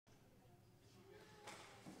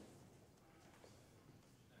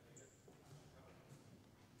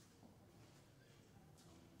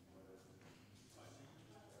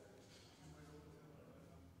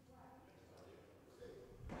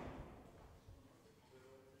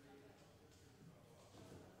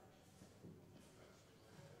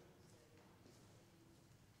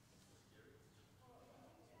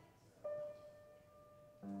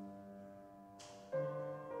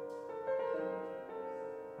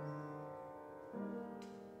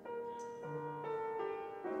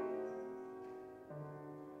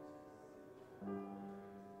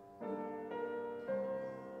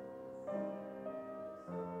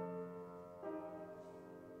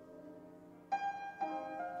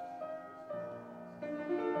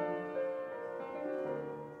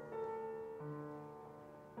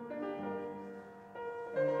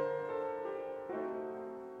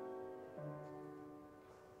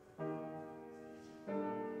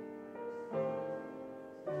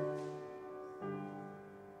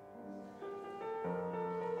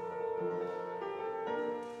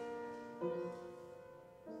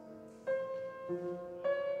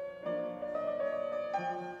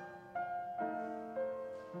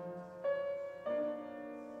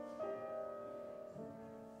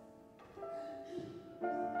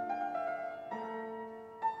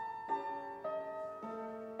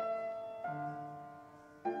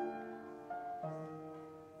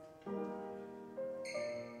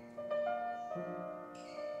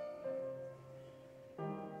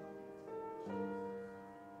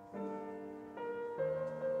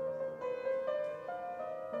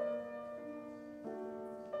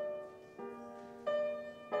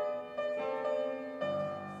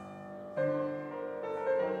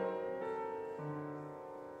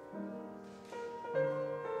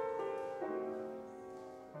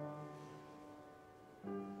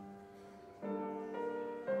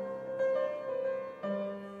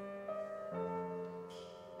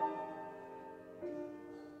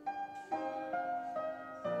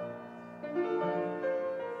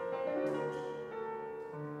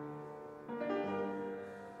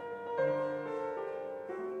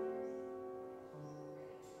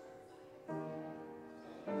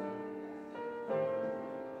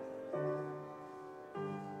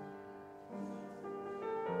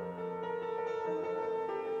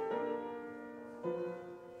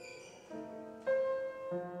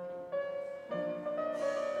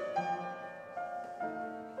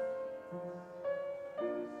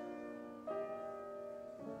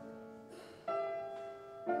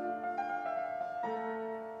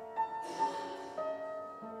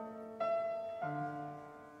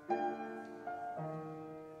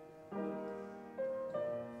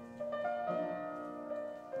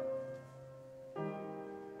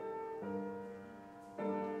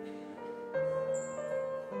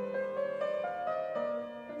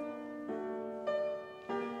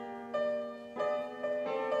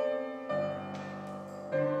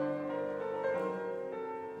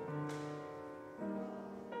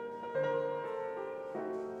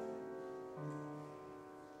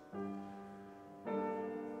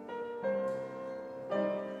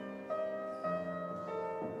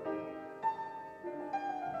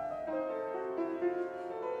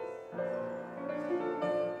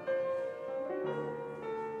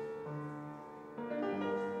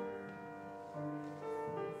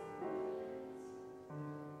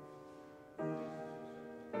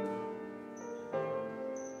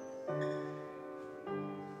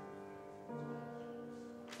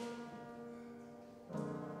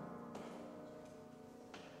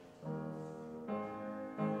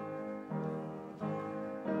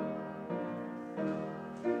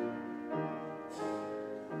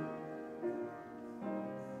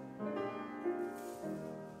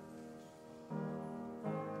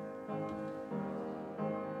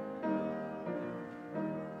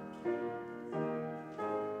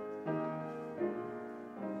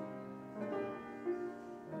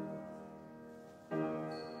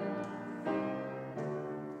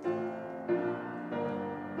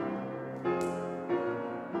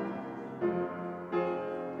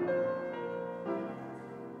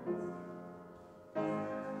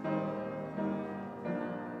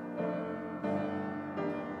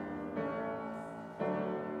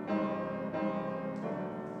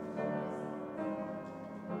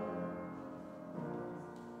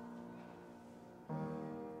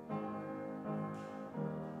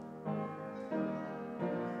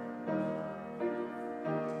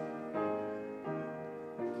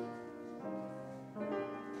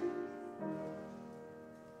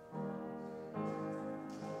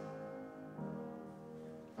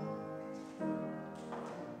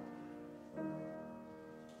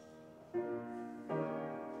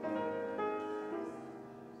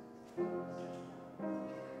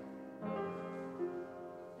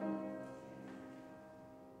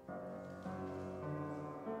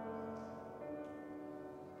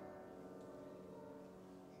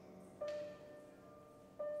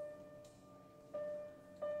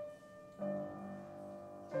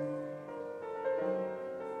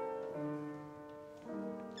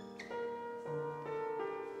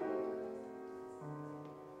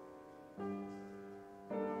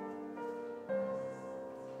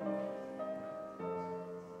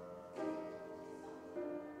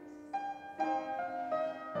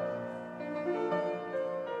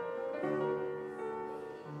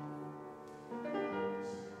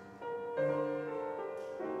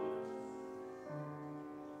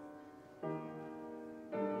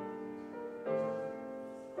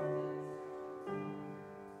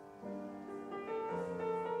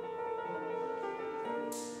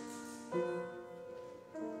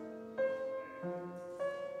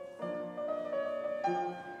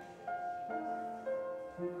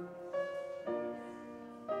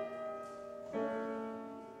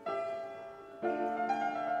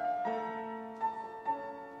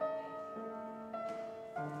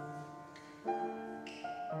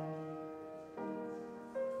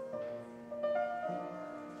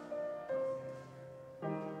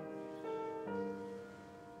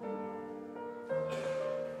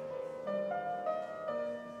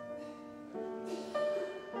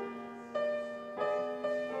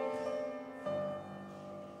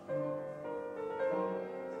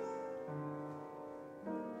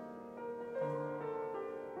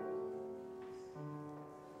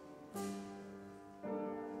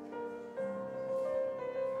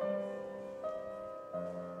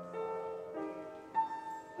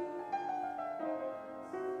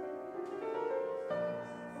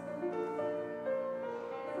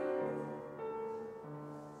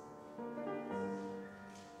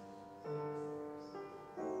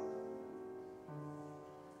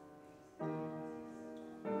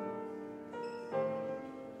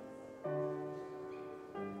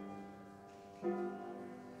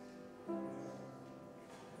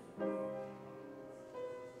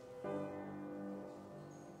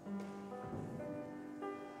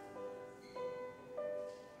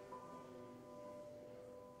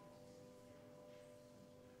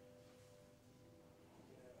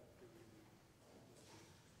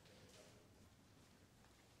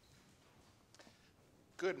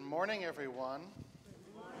Good morning, everyone.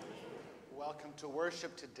 Good morning. Welcome to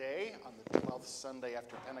worship today on the 12th Sunday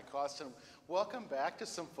after Pentecost, and welcome back to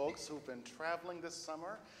some folks who've been traveling this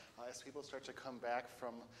summer. As people start to come back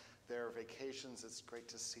from their vacations, it's great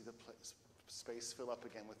to see the space fill up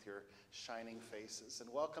again with your shining faces. And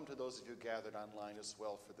welcome to those of you gathered online as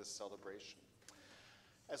well for this celebration.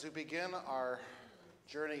 As we begin our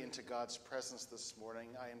journey into God's presence this morning,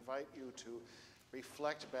 I invite you to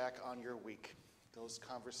reflect back on your week, those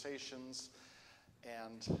conversations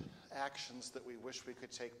and actions that we wish we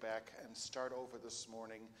could take back and start over this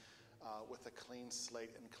morning with a clean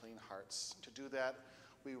slate and clean hearts. To do that,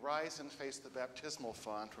 we rise and face the baptismal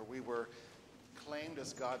font where we were claimed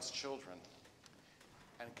as God's children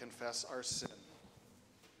and confess our sin.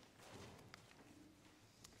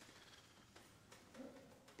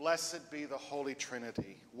 Blessed be the Holy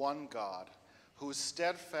Trinity, one God, whose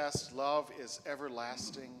steadfast love is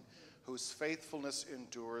everlasting, whose faithfulness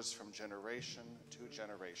endures from generation to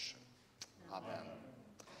generation. Amen.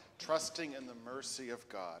 Trusting in the mercy of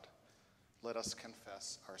God, let us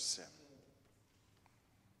confess our sin.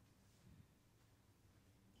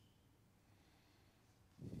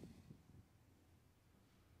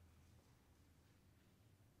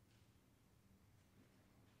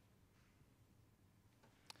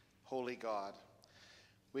 Holy God,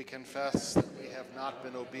 we confess that we have not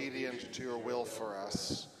been obedient to your will for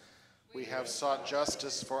us. We have sought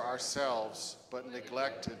justice for ourselves, but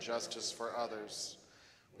neglected justice for others.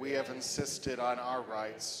 We have insisted on our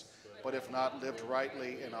rights, but have not lived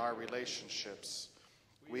rightly in our relationships.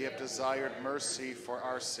 We have desired mercy for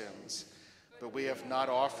our sins, but we have not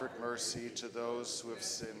offered mercy to those who have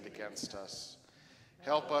sinned against us.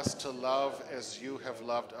 Help us to love as you have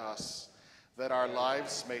loved us, that our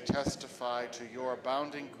lives may testify to your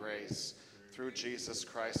abounding grace through Jesus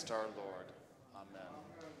Christ our Lord. Amen.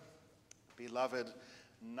 Beloved,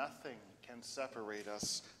 nothing can separate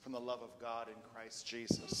us from the love of God in Christ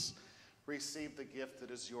Jesus. Receive the gift that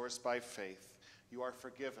is yours by faith. You are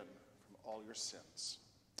forgiven from all your sins.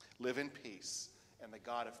 Live in peace, and the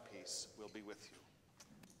God of peace will be with you.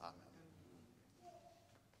 Amen.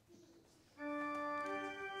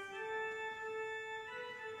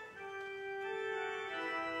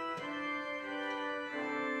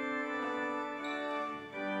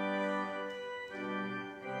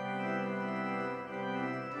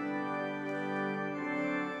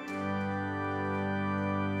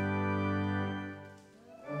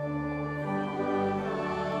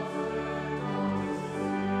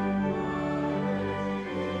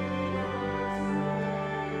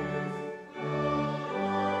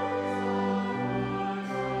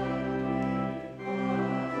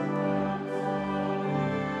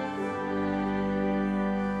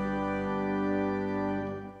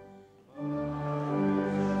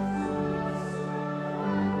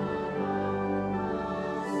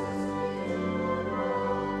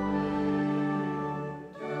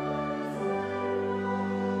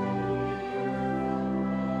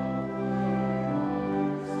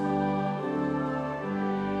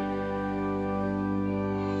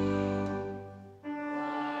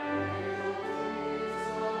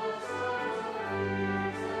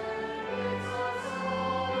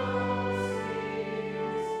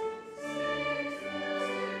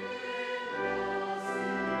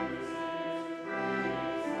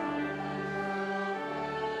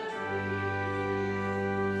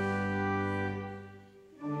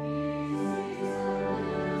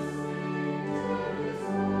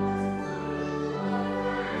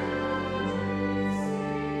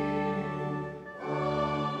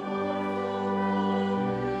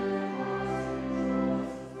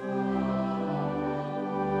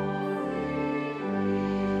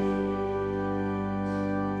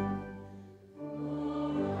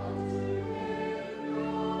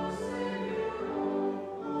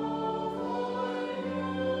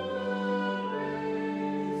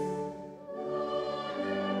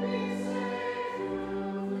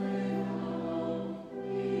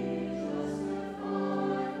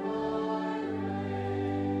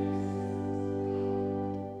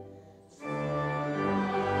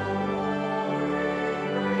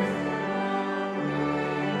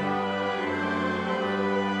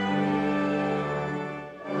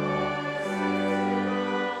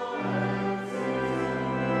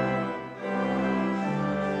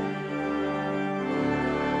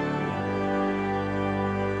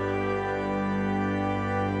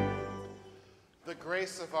 The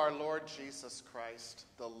grace of our Lord Jesus Christ,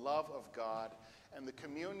 the love of God, and the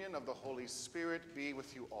communion of the Holy Spirit be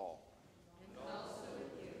with you all. And also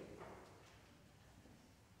with you.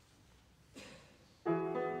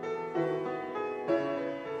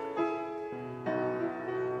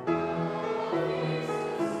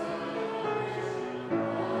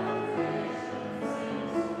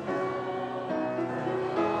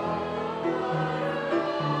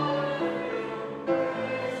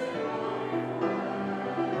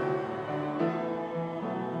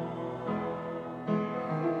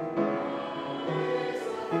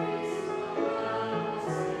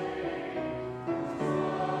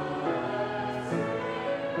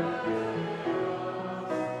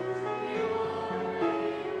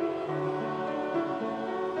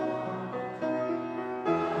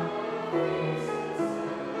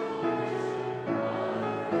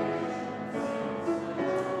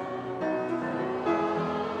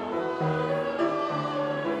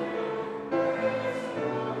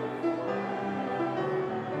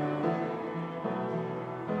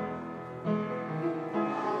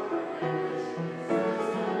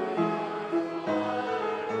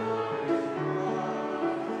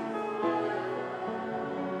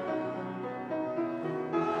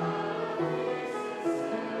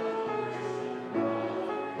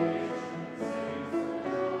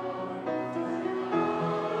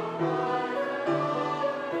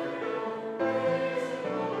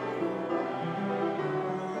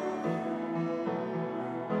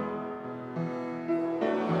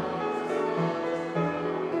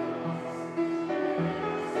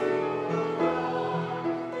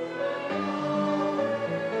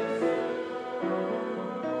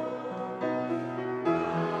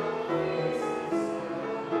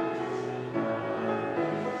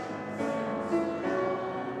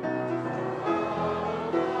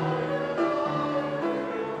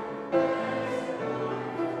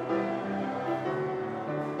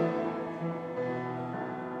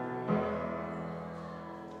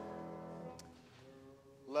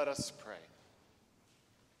 Let us pray.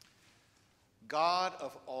 God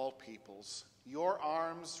of all peoples, your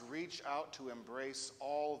arms reach out to embrace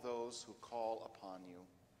all those who call upon you.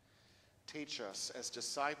 Teach us as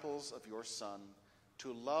disciples of your Son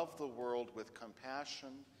to love the world with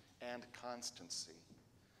compassion and constancy,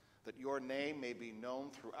 that your name may be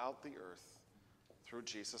known throughout the earth, through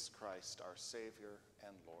Jesus Christ, our Savior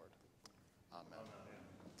and Lord. Amen.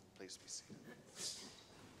 Amen. Please be seated.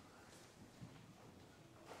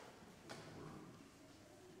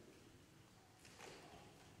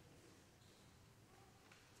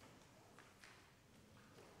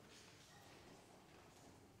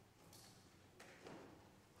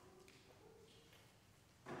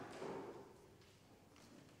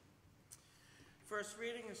 First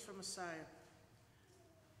reading is from Isaiah.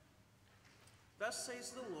 Thus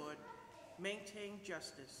says the Lord, maintain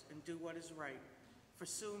justice and do what is right, for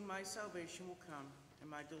soon my salvation will come and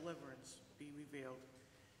my deliverance be revealed.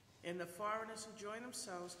 And the foreigners who join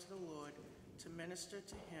themselves to the Lord, to minister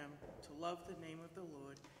to him, to love the name of the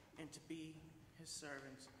Lord, and to be his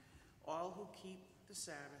servants, all who keep the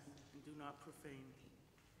Sabbath and do not profane.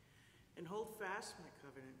 And hold fast my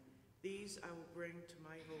covenant. These I will bring to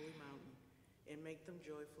my holy mountain, and make them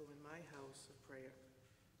joyful in my house of prayer.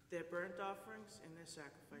 Their burnt offerings and their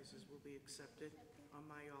sacrifices will be accepted on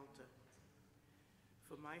my altar.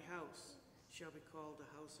 For my house shall be called a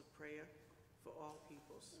house of prayer for all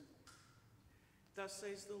peoples. Thus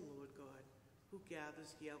says the Lord God, who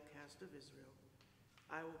gathers the outcast of Israel.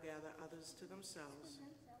 I will gather others to themselves.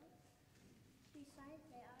 Besides,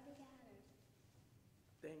 they already gathered.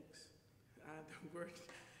 Thanks. The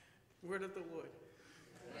word of the Lord.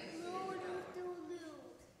 Lord of the Lord.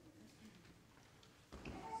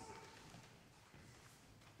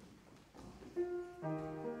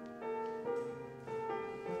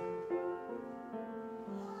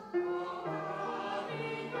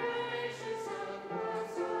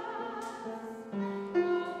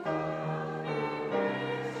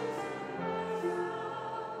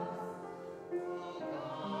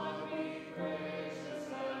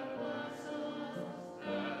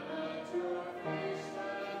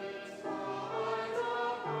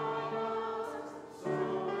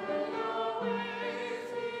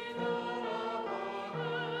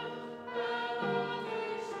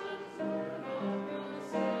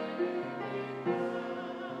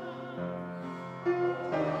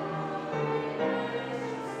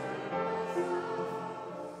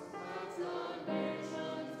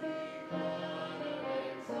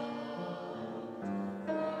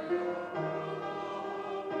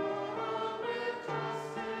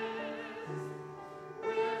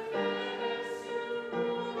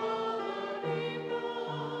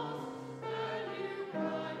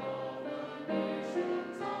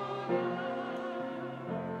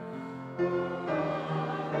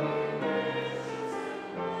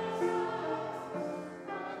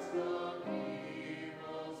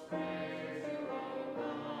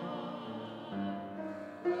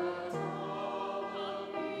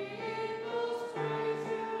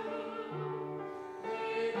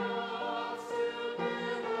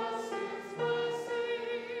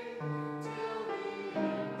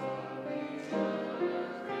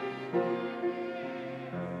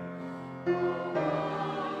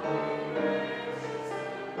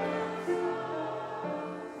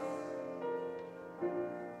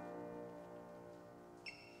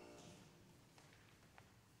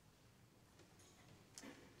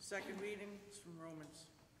 Second reading is from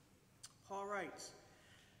Romans. Paul writes,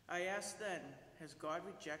 I ask then, has God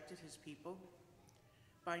rejected his people?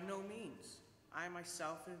 By no means. I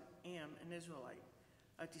myself am an Israelite,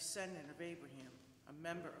 a descendant of Abraham, a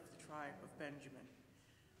member of the tribe of Benjamin.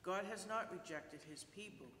 God has not rejected his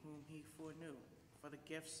people whom he foreknew, for the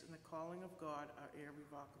gifts and the calling of God are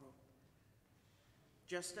irrevocable.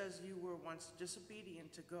 Just as you were once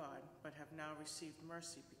disobedient to God, but have now received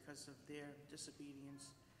mercy because of their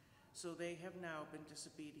disobedience, so they have now been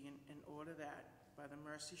disobedient in order that, by the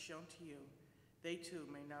mercy shown to you, they too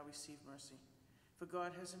may now receive mercy. For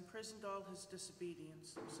God has imprisoned all his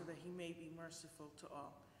disobedience, so that he may be merciful to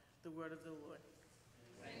all. The word of the Lord.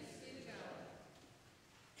 Thanks be to God.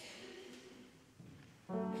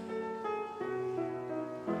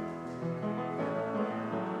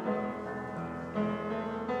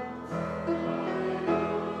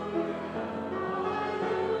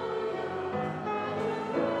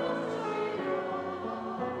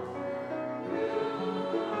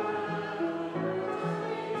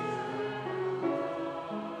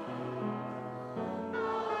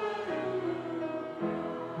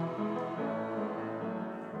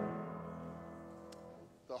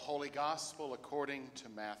 Holy Gospel according to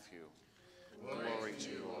Matthew. Glory to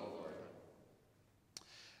you,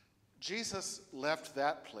 Jesus left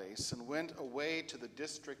that place and went away to the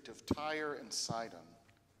district of Tyre and Sidon.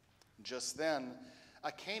 Just then,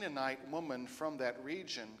 a Canaanite woman from that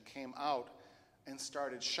region came out and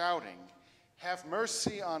started shouting, "Have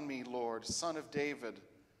mercy on me, Lord, Son of David.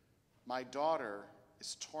 My daughter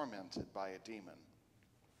is tormented by a demon."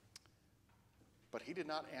 But he did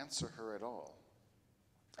not answer her at all.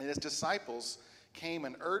 And his disciples came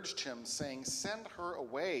and urged him, saying, "Send her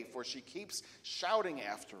away, for she keeps shouting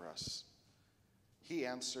after us." He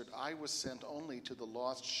answered, "I was sent only to the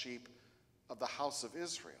lost sheep of the house of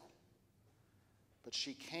Israel." But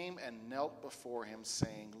she came and knelt before him,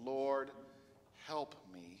 saying, "Lord, help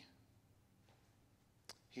me."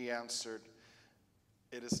 He answered,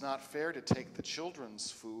 "It is not fair to take the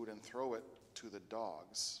children's food and throw it to the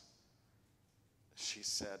dogs." She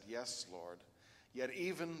said, "Yes, Lord. Yet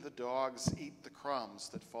even the dogs eat the crumbs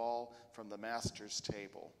that fall from the master's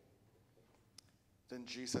table." Then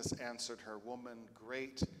Jesus answered her, "Woman,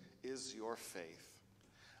 great is your faith.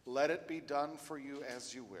 Let it be done for you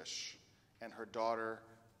as you wish." And her daughter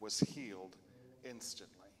was healed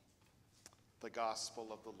instantly. The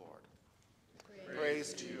gospel of the Lord.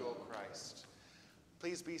 Praise to you, O Christ.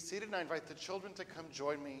 Please be seated, and I invite the children to come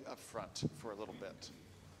join me up front for a little bit.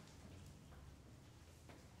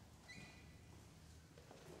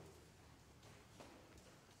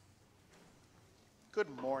 Good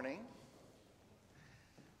morning.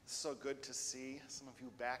 So good to see some of you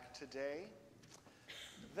back today.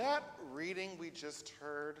 That reading we just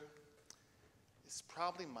heard is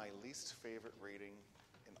probably my least favorite reading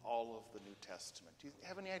in all of the New Testament. Do you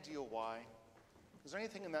have any idea why? Was there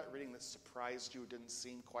anything in that reading that surprised you or didn't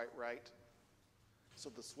seem quite right? So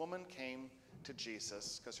this woman came to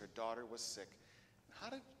Jesus because her daughter was sick.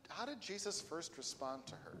 How did Jesus first respond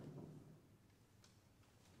to her?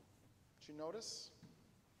 Did you notice?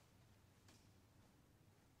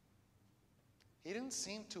 He didn't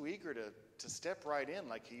seem too eager to step right in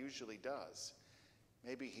like he usually does.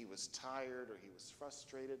 Maybe he was tired or he was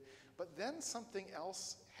frustrated. But then something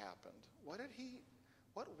else happened. What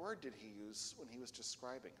word did he use when he was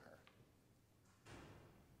describing her?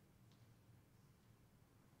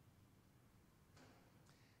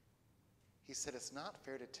 He said, "It's not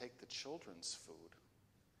fair to take the children's food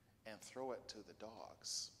and throw it to the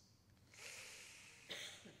dogs."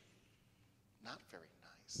 Not very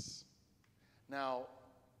nice. Now,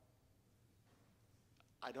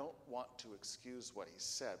 I don't want to excuse what he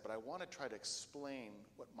said, but I want to try to explain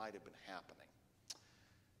what might have been happening.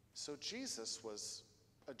 So Jesus was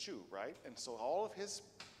a Jew, right? And so all of his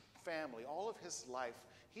family, all of his life,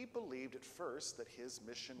 he believed at first that his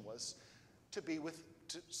mission was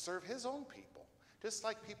to serve his own people. Just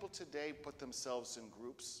like people today put themselves in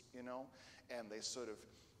groups, and they sort of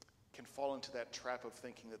can fall into that trap of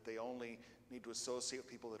thinking that they only need to associate with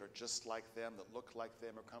people that are just like them, that look like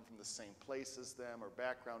them, or come from the same place as them, or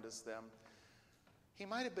background as them. He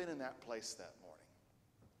might have been in that place that morning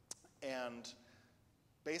and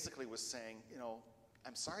basically was saying,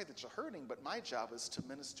 "I'm sorry that you're hurting, but my job is to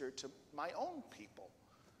minister to my own people."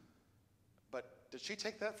 But did she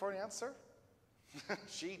take that for an answer?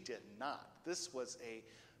 She did not. This was a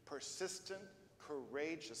persistent,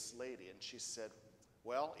 courageous lady, and she said,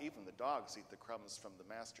 "Well, even the dogs eat the crumbs from the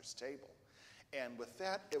master's table." And with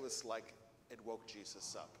that, it was like it woke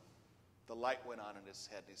Jesus up. The light went on in his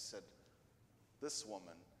head. He said, "This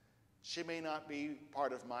woman, she may not be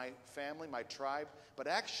part of my family, my tribe, but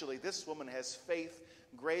actually this woman has faith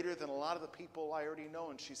greater than a lot of the people I already know."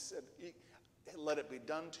 And she said, "Let it be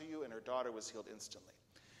done to you," and her daughter was healed instantly.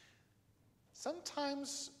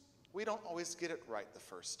 Sometimes we don't always get it right the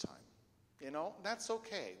first time. That's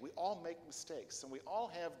okay. We all make mistakes, and we all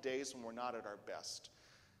have days when we're not at our best.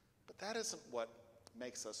 But that isn't what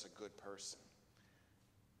makes us a good person.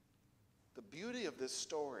 The beauty of this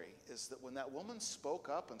story is that when that woman spoke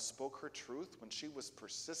up and spoke her truth, when she was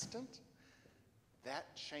persistent,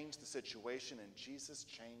 that changed the situation, and Jesus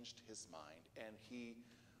changed his mind. And he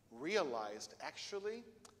realized, actually,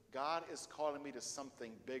 God is calling me to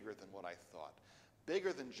something bigger than what I thought,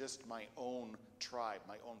 bigger than just my own tribe,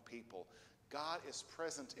 my own people. God is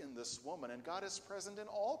present in this woman, and God is present in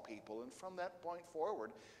all people. And from that point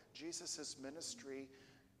forward, Jesus' ministry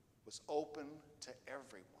was open to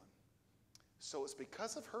everyone. So it's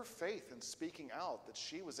because of her faith in speaking out that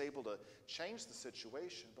she was able to change the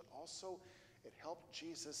situation, but also it helped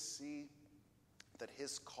Jesus see that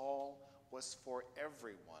his call was for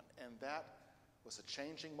everyone. And that was a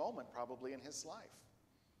changing moment probably in his life.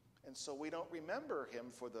 And so we don't remember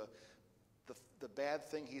him for the bad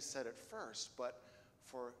thing he said at first, but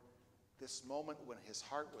for this moment when his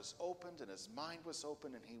heart was opened and his mind was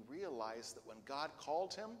open, and he realized that when God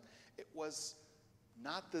called him, it was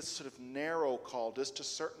not this sort of narrow call just to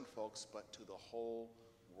certain folks, but to the whole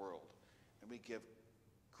world. And we give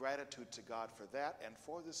gratitude to God for that and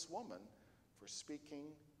for this woman for speaking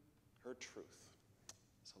her truth.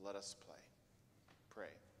 So let us pray.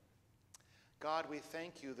 God, we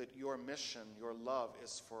thank you that your mission, your love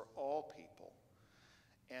is for all people.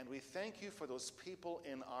 And we thank you for those people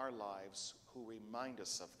in our lives who remind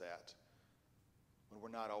us of that when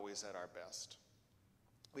we're not always at our best.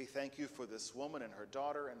 We thank you for this woman and her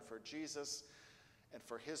daughter, and for Jesus and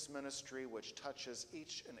for his ministry, which touches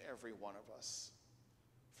each and every one of us.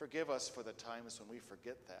 Forgive us for the times when we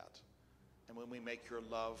forget that and when we make your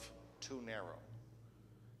love too narrow.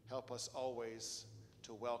 Help us always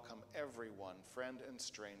to welcome everyone, friend and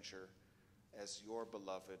stranger, as your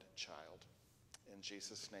beloved child. In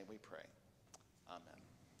Jesus' name we pray. Amen.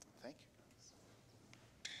 Thank you.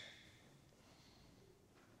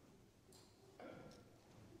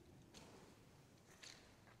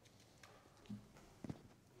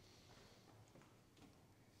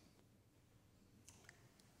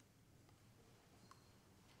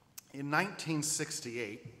 In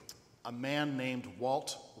 1968, a man named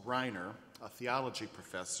Walt Reiner, a theology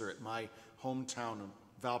professor at my hometown of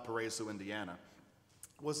Valparaiso, Indiana,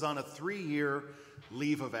 was on a 3-year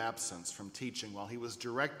leave of absence from teaching while he was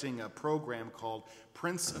directing a program called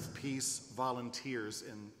Prince of Peace Volunteers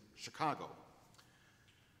in Chicago.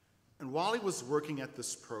 And while he was working at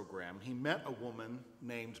this program, he met a woman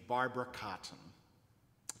named Barbara Cotton,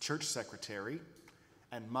 church secretary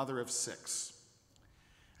and mother of 6.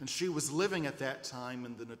 And she was living at that time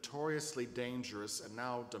in the notoriously dangerous and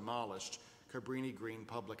now demolished Cabrini Green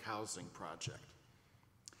Public Housing Project.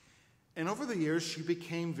 And over the years, she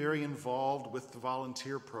became very involved with the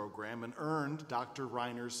volunteer program and earned Dr.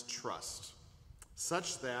 Reiner's trust,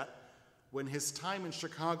 such that when his time in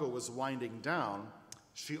Chicago was winding down,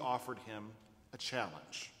 she offered him a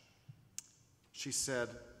challenge. She said,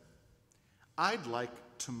 "I'd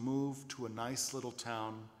like to move to a nice little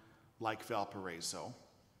town like Valparaiso,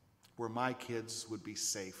 where my kids would be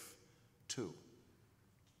safe too."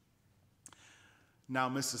 Now,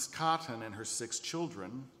 Mrs. Cotton and her 6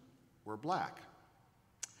 children were black.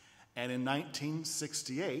 And in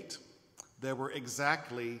 1968, there were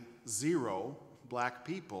exactly 0 black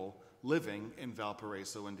people living in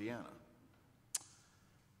Valparaiso, Indiana.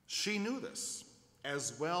 She knew this,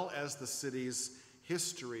 as well as the city's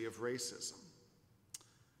history of racism.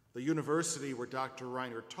 The university where Dr.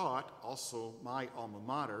 Reiner taught, also my alma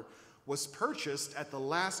mater, was purchased at the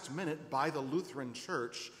last minute by the Lutheran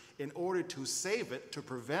Church in order to save it, to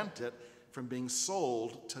prevent it from being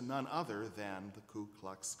sold to none other than the Ku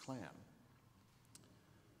Klux Klan,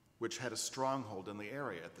 which had a stronghold in the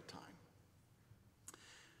area at the time.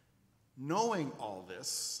 Knowing all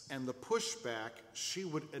this and the pushback she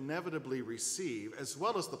would inevitably receive, as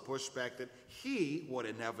well as the pushback that he would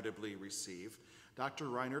inevitably receive, Dr.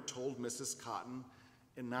 Reiner told Mrs. Cotton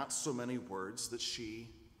in not so many words that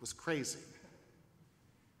she was crazy.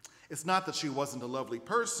 It's not that she wasn't a lovely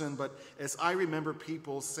person, but as I remember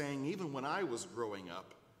people saying, even when I was growing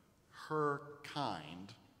up, her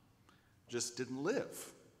kind just didn't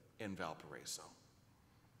live in Valparaiso.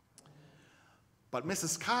 But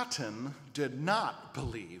Mrs. Cotton did not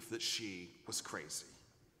believe that she was crazy,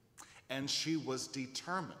 and she was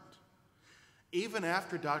determined. Even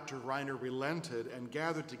after Dr. Reiner relented and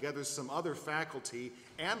gathered together some other faculty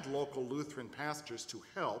and local Lutheran pastors to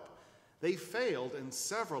help, they failed in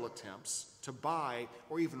several attempts to buy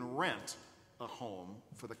or even rent a home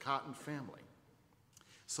for the Cotton family.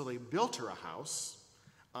 So they built her a house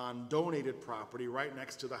on donated property right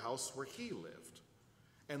next to the house where he lived.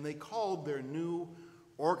 And they called their new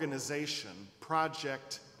organization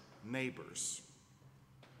Project Neighbors.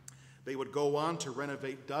 They would go on to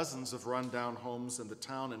renovate dozens of rundown homes in the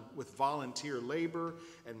town and with volunteer labor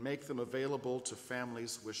and make them available to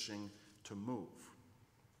families wishing to move.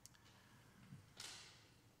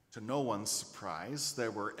 To no one's surprise,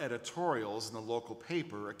 there were editorials in the local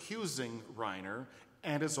paper accusing Reiner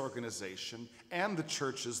and his organization and the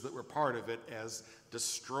churches that were part of it as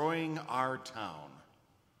destroying our town.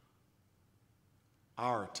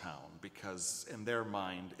 Our town, because in their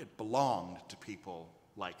mind it belonged to people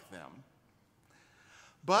like them.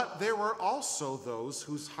 But there were also those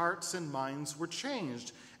whose hearts and minds were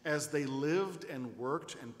changed as they lived and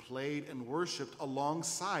worked and played and worshiped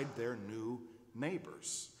alongside their new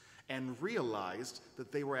neighbors and realized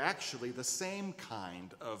that they were actually the same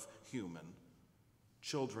kind of human,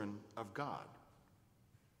 children of God.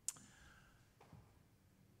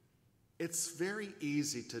 It's very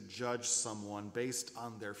easy to judge someone based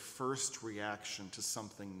on their first reaction to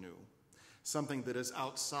something new, something that is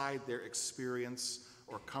outside their experience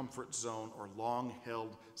or comfort zone or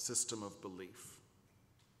long-held system of belief.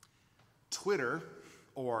 Twitter,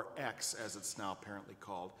 or X as it's now apparently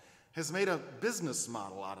called, has made a business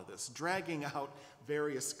model out of this, dragging out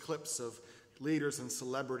various clips of leaders and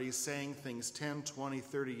celebrities saying things 10, 20,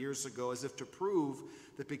 30 years ago as if to prove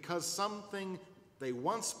that because something they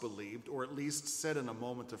once believed, or at least said in a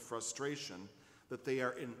moment of frustration, that they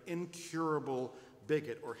are an incurable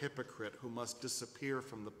bigot or hypocrite who must disappear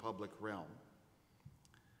from the public realm.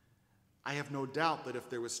 I have no doubt that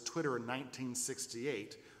if there was Twitter in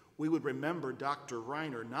 1968, we would remember Dr.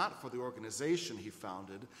 Reiner not for the organization he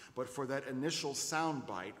founded, but for that initial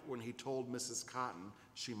soundbite when he told Mrs. Cotton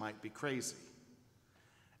she might be crazy.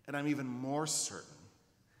 And I'm even more certain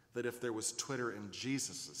that if there was Twitter in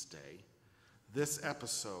Jesus' day, this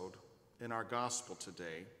episode in our gospel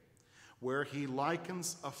today, where he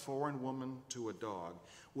likens a foreign woman to a dog,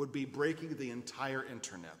 would be breaking the entire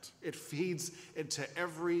internet. It feeds into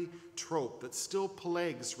every trope that still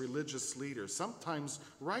plagues religious leaders, sometimes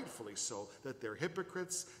rightfully so, that they're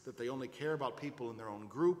hypocrites, that they only care about people in their own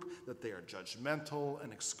group, that they are judgmental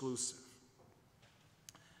and exclusive.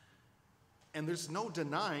 And there's no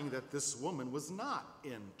denying that this woman was not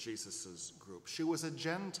in Jesus' group. She was a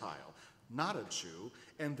Gentile, not a Jew,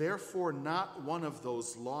 and therefore not one of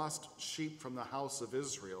those lost sheep from the house of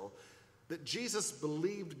Israel that Jesus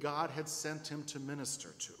believed God had sent him to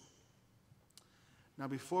minister to. Now,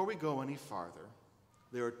 before we go any farther,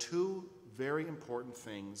 there are two very important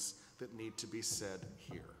things that need to be said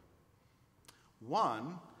here.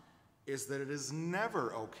 One is that it is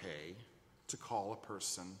never okay to call a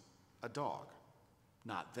person a dog.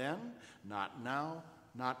 Not then, not now,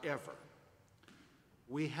 not ever.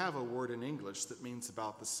 We have a word in English that means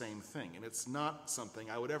about the same thing, and it's not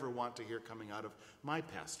something I would ever want to hear coming out of my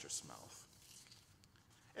pastor's mouth.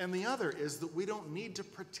 And the other is that we don't need to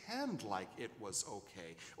pretend like it was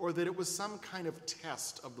okay, or that it was some kind of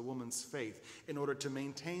test of the woman's faith in order to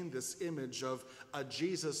maintain this image of a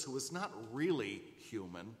Jesus who is not really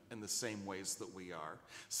human in the same ways that we are,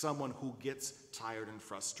 someone who gets tired and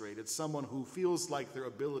frustrated, someone who feels like their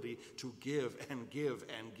ability to give and give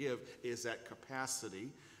and give is at capacity,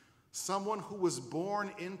 someone who was born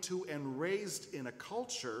into and raised in a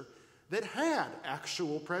culture that had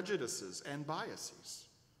actual prejudices and biases.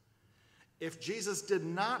 If Jesus did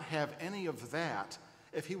not have any of that,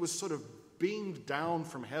 if he was sort of beamed down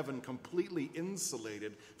from heaven, completely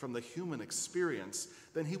insulated from the human experience,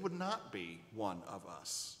 then he would not be one of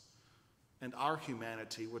us, and our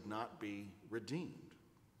humanity would not be redeemed.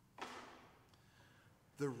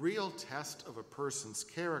 The real test of a person's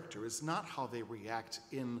character is not how they react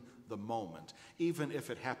in the moment, even if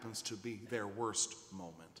it happens to be their worst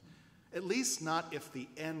moment. At least not if the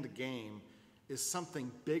end game is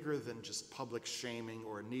something bigger than just public shaming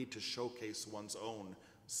or a need to showcase one's own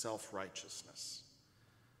self-righteousness.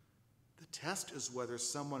 The test is whether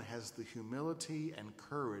someone has the humility and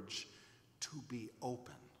courage to be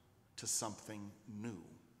open to something new.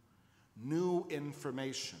 New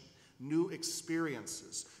information, new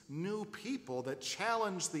experiences, new people that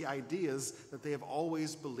challenge the ideas that they have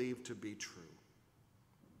always believed to be true.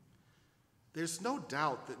 There's no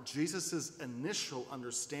doubt that Jesus' initial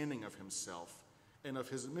understanding of himself and of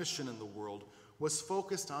his mission in the world was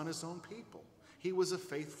focused on his own people. He was a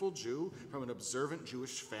faithful Jew from an observant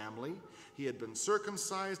Jewish family. He had been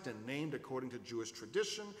circumcised and named according to Jewish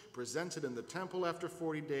tradition, presented in the temple after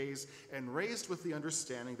 40 days, and raised with the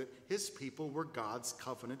understanding that his people were God's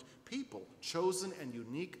covenant people, chosen and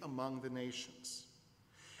unique among the nations.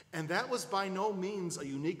 And that was by no means a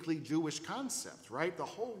uniquely Jewish concept, right? The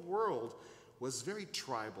whole world was very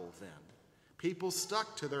tribal then. People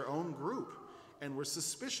stuck to their own group and were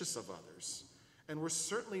suspicious of others, and were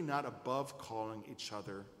certainly not above calling each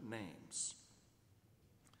other names.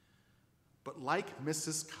 But like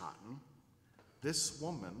Mrs. Cotton, this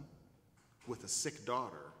woman with a sick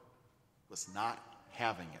daughter was not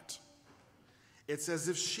having it. It's as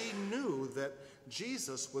if she knew that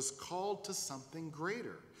Jesus was called to something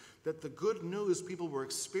greater, that the good news people were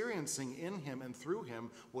experiencing in him and through him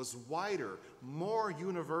was wider, more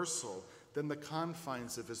universal than the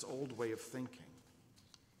confines of his old way of thinking.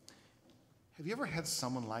 Have you ever had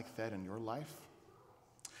someone like that in your life?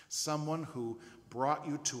 Someone who brought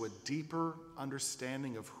you to a deeper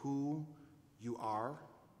understanding of who you are,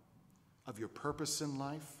 of your purpose in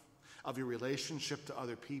life, of your relationship to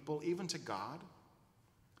other people, even to God?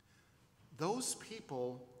 Those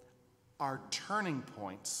people are turning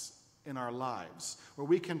points in our lives where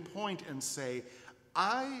we can point and say,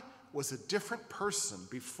 I was a different person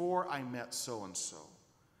before I met so-and-so.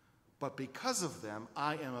 But because of them,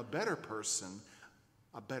 I am a better person,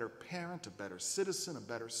 a better parent, a better citizen, a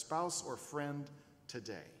better spouse or friend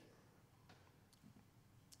today.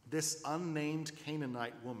 This unnamed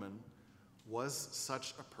Canaanite woman was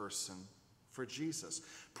such a person for Jesus,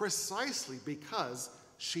 precisely because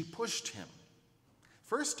she pushed him.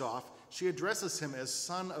 First off, she addresses him as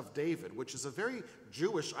son of David, which is a very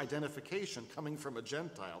Jewish identification coming from a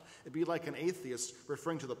Gentile. It'd be like an atheist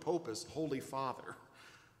referring to the Pope as Holy Father.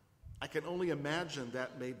 I can only imagine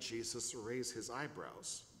that made Jesus raise his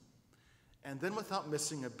eyebrows. And then without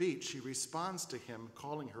missing a beat, she responds to him,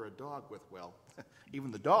 calling her a dog with, well,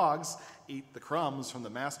 even the dogs eat the crumbs from the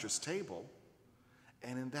master's table.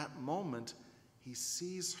 And in that moment, he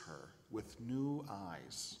sees her with new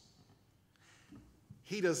eyes.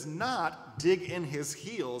 He does not dig in his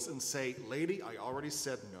heels and say, lady, I already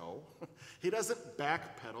said no. He doesn't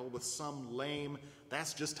backpedal with some lame,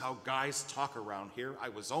 that's just how guys talk around here, I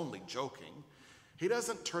was only joking. He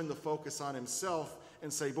doesn't turn the focus on himself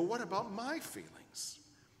and say, but what about my feelings?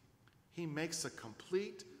 He makes a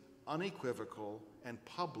complete, unequivocal, and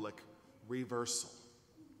public reversal.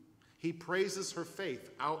 He praises her faith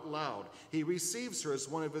out loud. He receives her as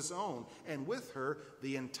one of his own, and with her,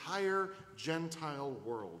 the entire Gentile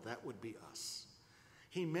world. That would be us.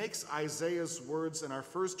 He makes Isaiah's words in our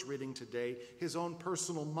first reading today his own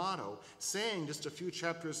personal motto, saying just a few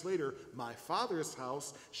chapters later, my Father's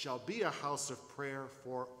house shall be a house of prayer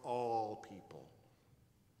for all people.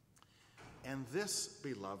 And this,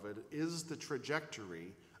 beloved, is the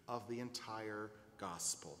trajectory of the entire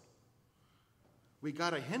gospel. We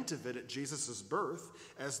got a hint of it at Jesus' birth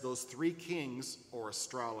as those three kings, or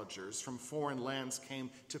astrologers, from foreign lands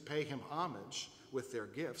came to pay him homage with their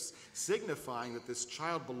gifts, signifying that this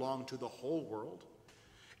child belonged to the whole world.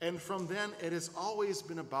 And from then, it has always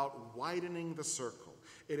been about widening the circle.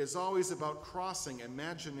 It is always about crossing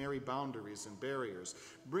imaginary boundaries and barriers,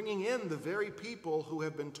 bringing in the very people who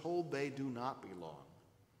have been told they do not belong.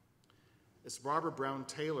 As Barbara Brown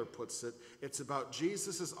Taylor puts it, it's about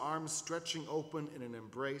Jesus' arms stretching open in an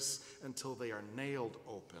embrace until they are nailed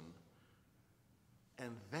open.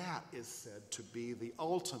 And that is said to be the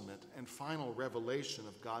ultimate and final revelation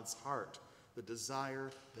of God's heart, the desire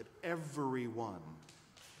that everyone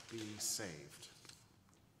be saved.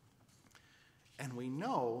 And we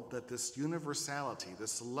know that this universality,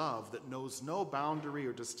 this love that knows no boundary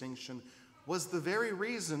or distinction, was the very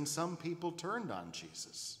reason some people turned on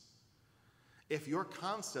Jesus. If your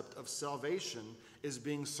concept of salvation is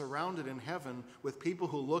being surrounded in heaven with people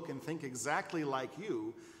who look and think exactly like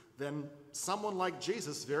you, then someone like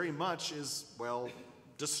Jesus very much is, well,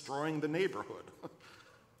 destroying the neighborhood.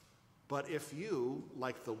 But if you,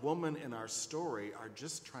 like the woman in our story, are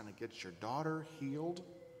just trying to get your daughter healed,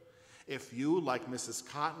 if you, like Mrs.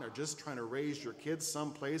 Cotton, are just trying to raise your kids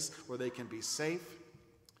someplace where they can be safe,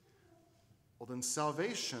 well, then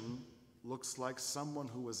salvation looks like someone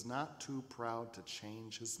who is not too proud to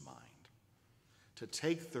change his mind, to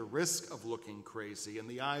take the risk of looking crazy in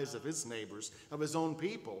the eyes of his neighbors, of his own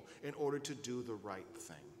people, in order to do the right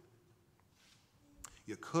thing.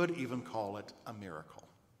 You could even call it a miracle.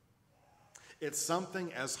 It's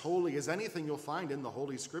something as holy as anything you'll find in the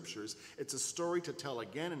Holy Scriptures. It's a story to tell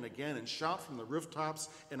again and again and shout from the rooftops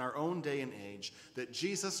in our own day and age that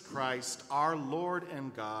Jesus Christ, our Lord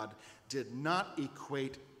and God, did not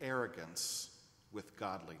equate arrogance with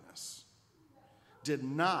godliness, did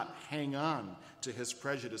not hang on to his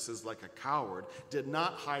prejudices like a coward, did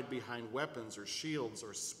not hide behind weapons or shields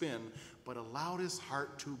or spin, but allowed his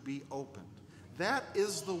heart to be opened. That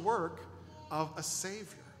is the work of a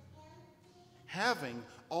Savior. Having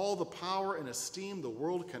all the power and esteem the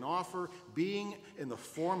world can offer, being in the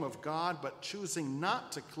form of God, but choosing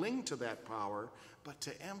not to cling to that power, but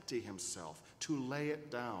to empty himself, to lay it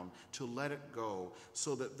down, to let it go,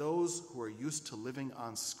 so that those who are used to living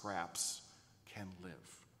on scraps can live.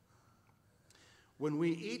 When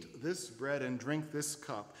we eat this bread and drink this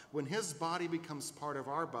cup, when his body becomes part of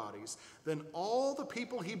our bodies, then all the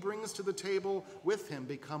people he brings to the table with him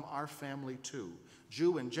become our family too.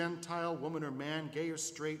 Jew and Gentile, woman or man, gay or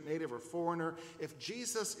straight, native or foreigner. If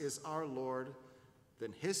Jesus is our Lord,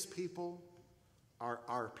 then his people are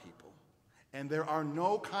our people. And there are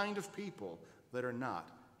no kind of people that are not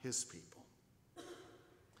his people.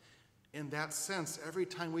 In that sense, every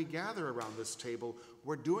time we gather around this table,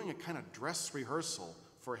 we're doing a kind of dress rehearsal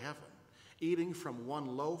for heaven, eating from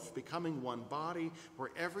one loaf, becoming one body, where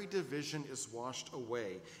every division is washed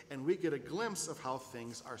away, and we get a glimpse of how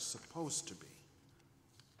things are supposed to be.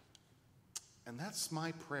 And that's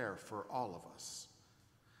my prayer for all of us,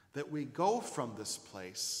 that we go from this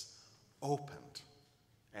place opened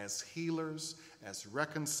as healers, as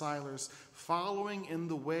reconcilers, following in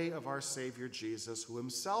the way of our Savior Jesus, who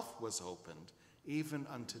himself was opened even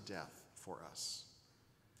unto death for us,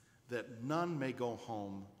 that none may go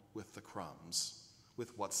home with the crumbs,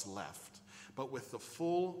 with what's left, but with the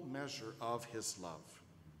full measure of his love.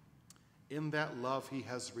 In that love, he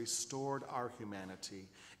has restored our humanity.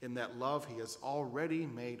 In that love, he has already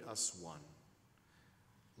made us one.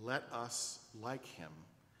 Let us, like him,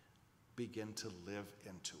 begin to live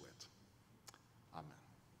into it. Amen.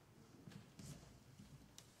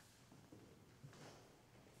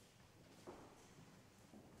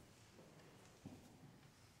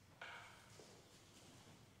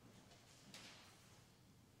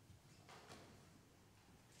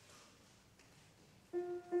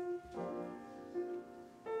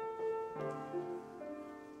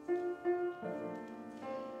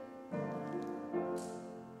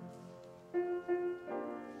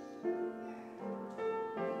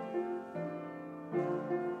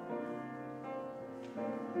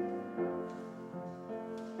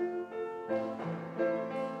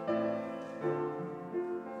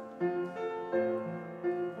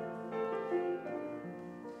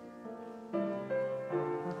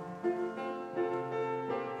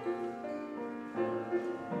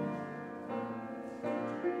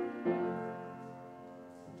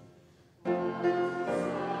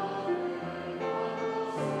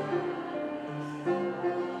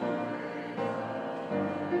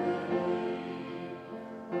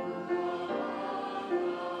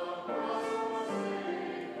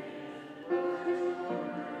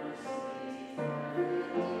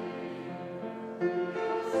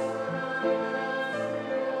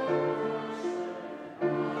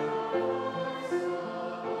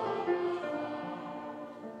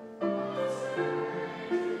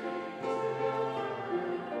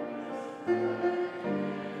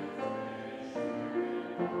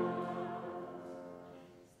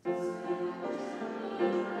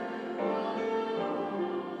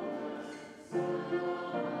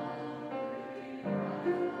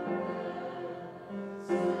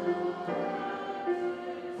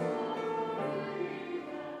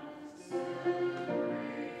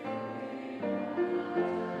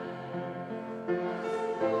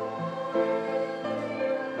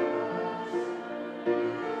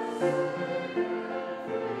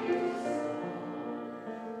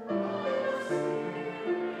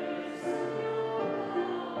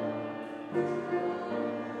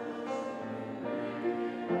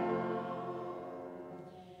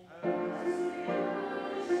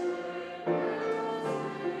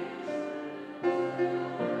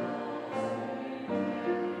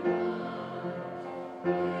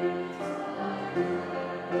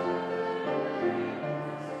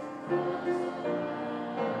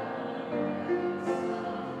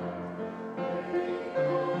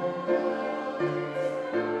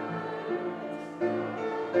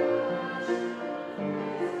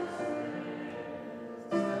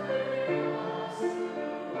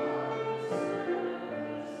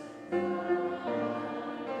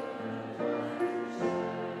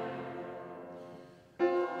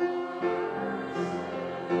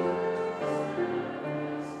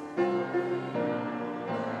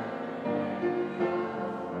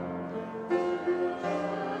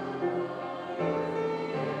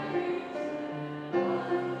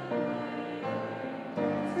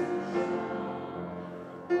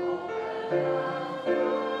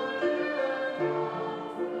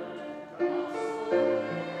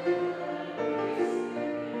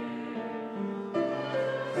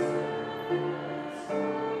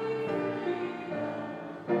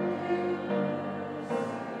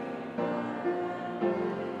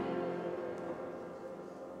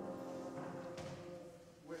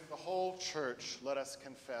 Church, let us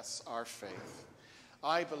confess our faith.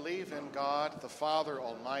 I believe in God, the Father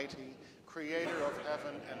Almighty, creator of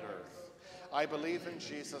heaven and earth. I believe in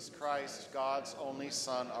Jesus Christ, God's only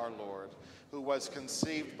Son, our Lord, who was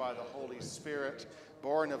conceived by the Holy Spirit,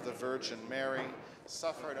 born of the Virgin Mary,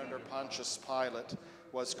 suffered under Pontius Pilate,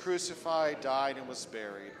 was crucified, died, and was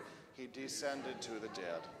buried. He descended to the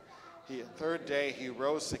dead. Third day he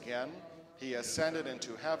rose again. He ascended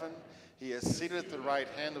into heaven. He is seated at the right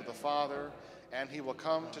hand of the Father, and he will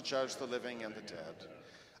come to judge the living and the dead.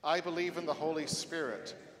 I believe in the Holy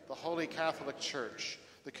Spirit, the Holy Catholic Church,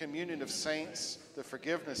 the communion of saints, the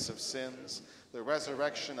forgiveness of sins, the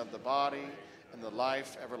resurrection of the body, and the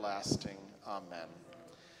life everlasting. Amen.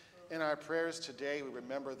 In our prayers today, we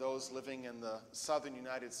remember those living in the southern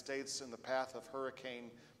United States in the path of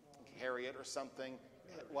Hurricane Harriet or something.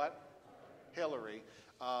 What? Hillary.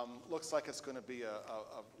 Looks like it's going to be a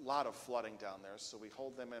lot of flooding down there, so we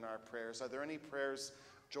hold them in our prayers. Are there any prayers,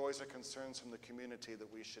 joys, or concerns from the community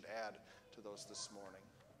that we should add to those this morning?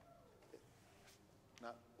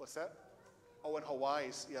 Not, what's that? Oh, in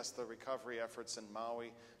Hawaii, yes, the recovery efforts in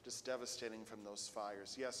Maui, just devastating from those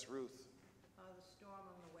fires. Yes, Ruth? The storm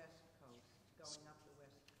on the west coast, going up the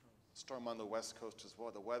west coast. Storm on the west coast as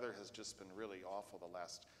well. The weather has just been really awful the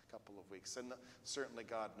last couple of weeks. And certainly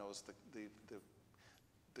God knows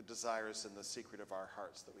the desires and the secret of our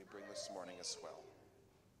hearts that we bring this morning as well.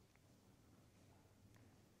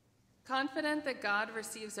 Confident that God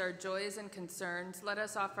receives our joys and concerns, let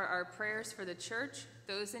us offer our prayers for the church,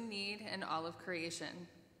 those in need, and all of creation.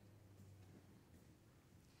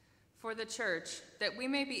 For the church, that we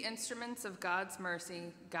may be instruments of God's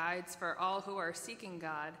mercy, guides for all who are seeking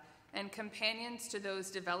God, and companions to those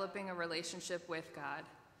developing a relationship with God.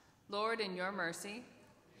 Lord, in your mercy,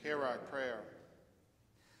 hear our prayer.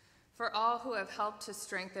 For all who have helped to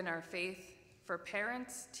strengthen our faith, for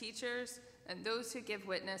parents, teachers, and those who give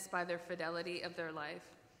witness by their fidelity of their life,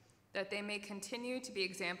 that they may continue to be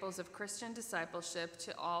examples of Christian discipleship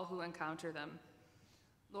to all who encounter them.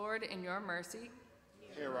 Lord, in your mercy,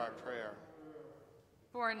 hear our prayer.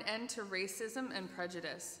 For an end to racism and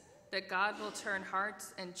prejudice, that God will turn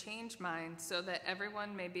hearts and change minds so that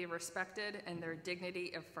everyone may be respected and their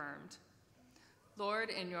dignity affirmed. Lord,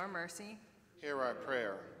 in your mercy, hear our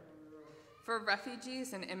prayer. For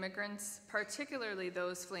refugees and immigrants, particularly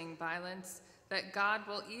those fleeing violence, that God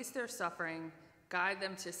will ease their suffering, guide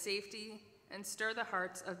them to safety, and stir the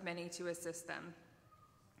hearts of many to assist them.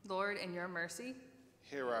 Lord, in your mercy,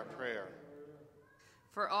 hear our prayer.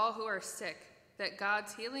 For all who are sick, that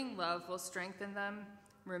God's healing love will strengthen them,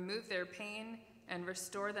 remove their pain, and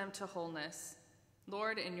restore them to wholeness.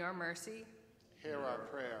 Lord, in your mercy, hear our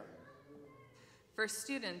prayer. For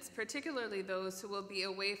students, particularly those who will be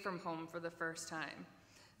away from home for the first time,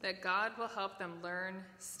 that God will help them learn,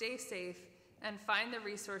 stay safe, and find the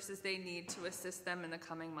resources they need to assist them in the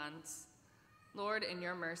coming months. Lord, in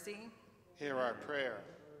your mercy, hear our prayer.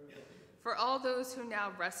 For all those who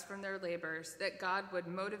now rest from their labors, that God would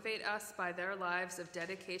motivate us by their lives of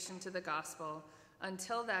dedication to the gospel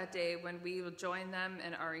until that day when we will join them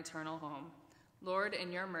in our eternal home. Lord,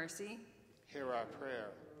 in your mercy, hear our prayer.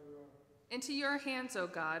 Into your hands, O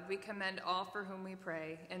God, we commend all for whom we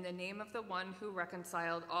pray, in the name of the one who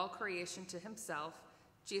reconciled all creation to himself,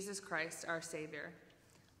 Jesus Christ, our Savior.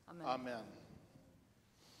 Amen. Amen.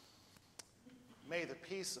 May the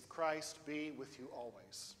peace of Christ be with you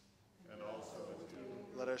always. And also with you.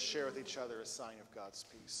 Let us share with each other a sign of God's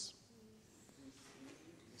peace.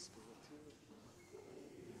 Peace be with you.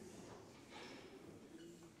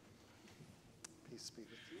 Peace be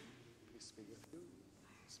with you. Peace be with you.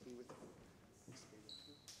 Peace be with you. Peace be with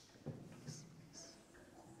you. Peace, peace.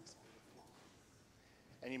 Peace be with you.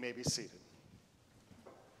 And you may be seated.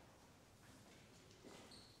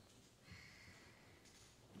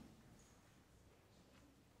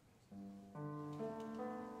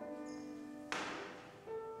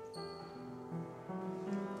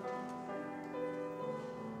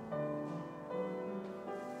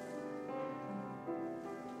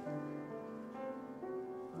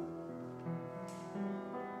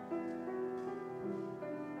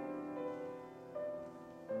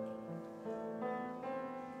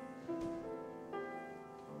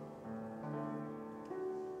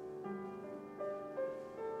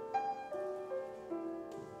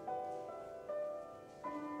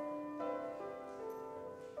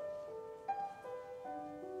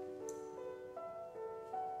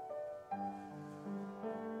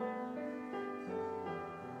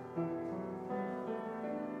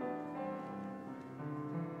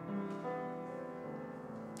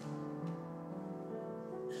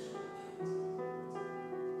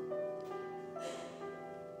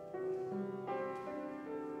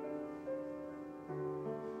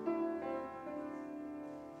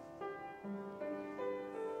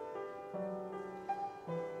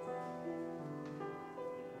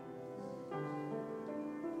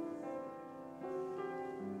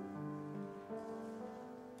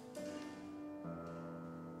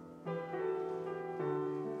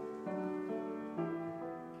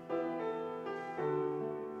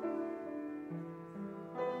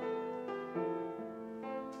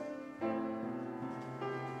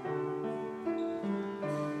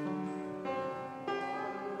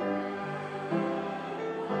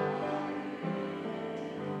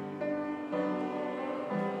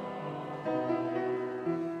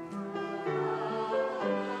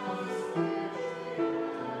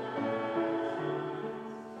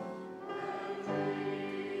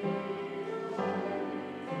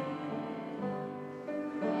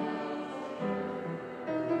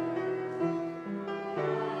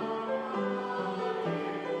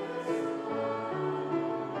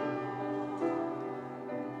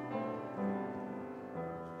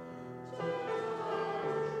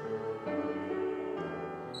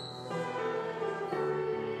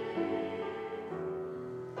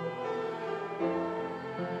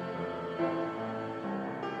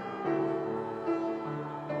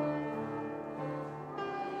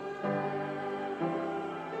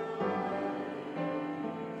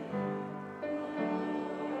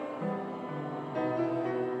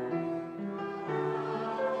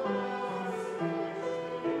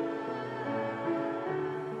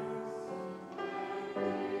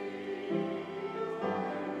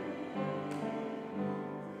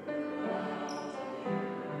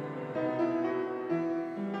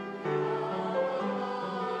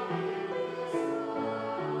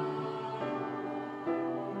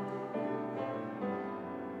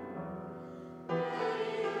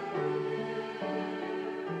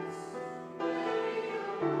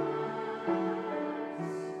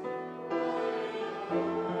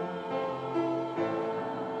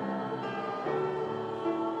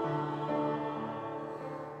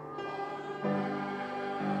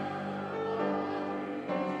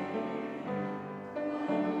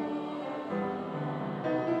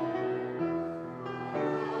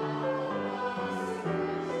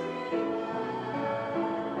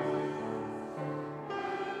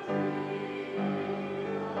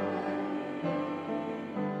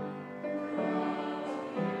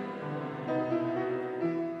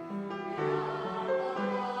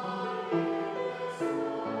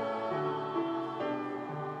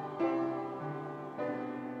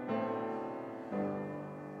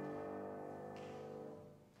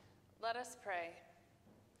 us pray.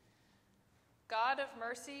 God of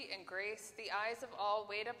mercy and grace, the eyes of all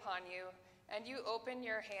wait upon you, and you open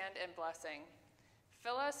your hand in blessing.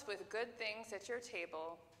 Fill us with good things at your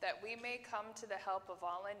table, that we may come to the help of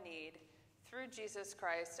all in need, through Jesus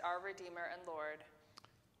Christ, our Redeemer and Lord.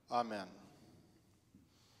 Amen.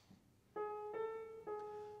 The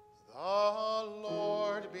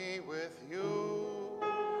Lord be with you.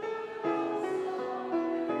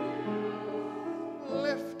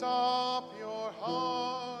 Lift up your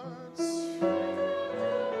hearts.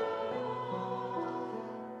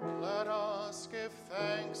 Let us give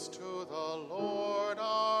thanks to the Lord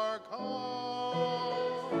our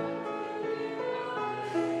God.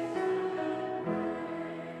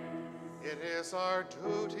 It is our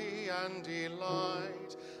duty and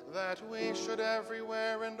delight that we should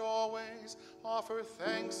everywhere and always offer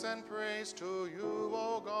thanks and praise to you,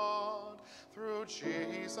 O God, through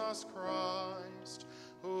Jesus Christ,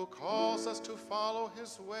 who calls us to follow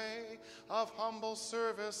his way of humble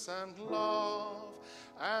service and love.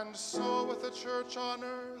 And so with the church on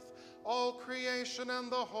earth, all creation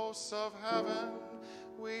and the hosts of heaven,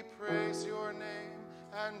 we praise your name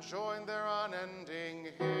and join their unending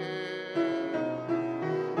hymn.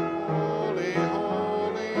 Holy,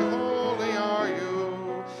 holy, holy are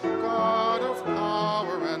you, God of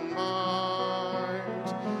power and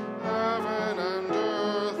might. Heaven and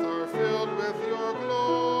earth are filled with your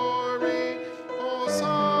glory.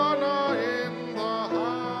 Hosanna in the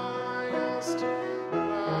highest.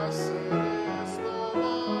 Blessed is the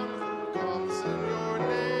one who comes in your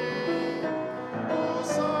name.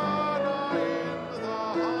 Hosanna in the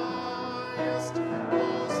highest.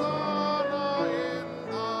 Hosanna in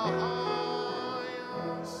the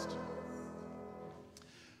highest.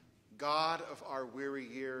 God of our weary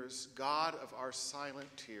years, God of our silent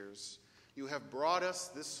tears, you have brought us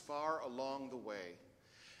this far along the way.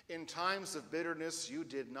 In times of bitterness, you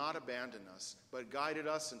did not abandon us, but guided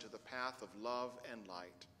us into the path of love and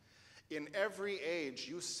light. In every age,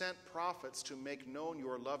 you sent prophets to make known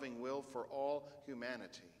your loving will for all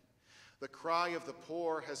humanity. The cry of the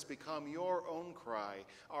poor has become your own cry.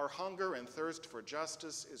 Our hunger and thirst for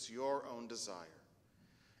justice is your own desire.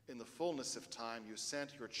 In the fullness of time, you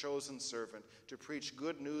sent your chosen servant to preach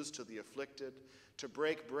good news to the afflicted, to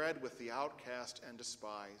break bread with the outcast and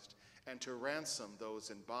despised, and to ransom those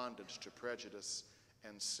in bondage to prejudice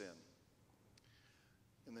and sin.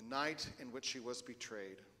 In the night in which he was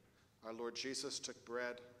betrayed, our Lord Jesus took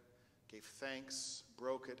bread, gave thanks,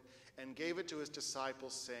 broke it, and gave it to his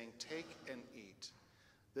disciples, saying, "Take and eat.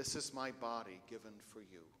 This is my body given for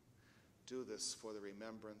you. Do this for the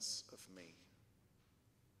remembrance of me."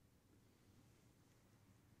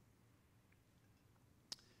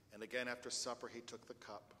 And again after supper he took the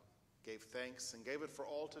cup, gave thanks, and gave it for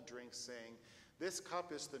all to drink, saying, "This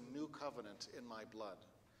cup is the new covenant in my blood,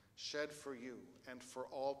 shed for you and for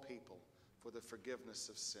all people for the forgiveness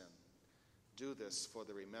of sin. Do this for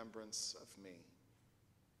the remembrance of me."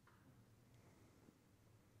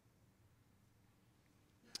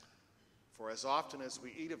 For as often as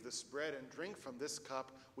we eat of this bread and drink from this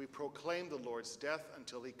cup, we proclaim the Lord's death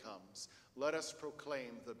until he comes. Let us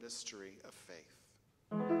proclaim the mystery of faith.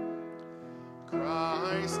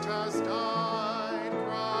 Christ has died,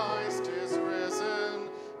 Christ is risen,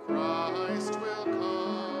 Christ will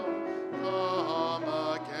come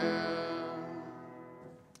again.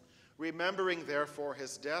 Remembering, therefore,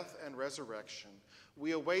 his death and resurrection,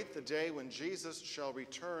 we await the day when Jesus shall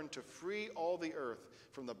return to free all the earth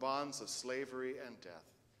from the bonds of slavery and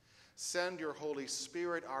death. Send your Holy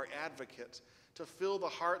Spirit, our advocate, to fill the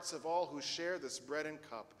hearts of all who share this bread and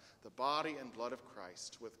cup, the body and blood of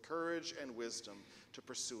Christ, with courage and wisdom to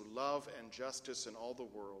pursue love and justice in all the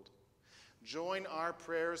world. Join our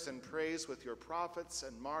prayers and praise with your prophets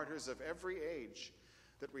and martyrs of every age,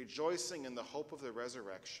 that rejoicing in the hope of the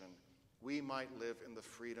resurrection, we might live in the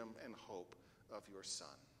freedom and hope of your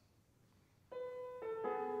Son.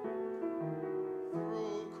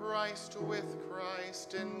 Through Christ, with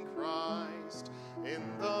Christ, in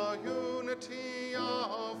the unity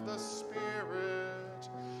of the Spirit,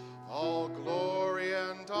 all glory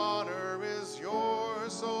and honor is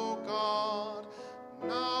yours, O God,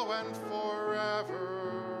 now and forever.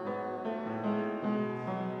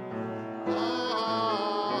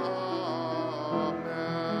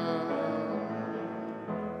 Amen.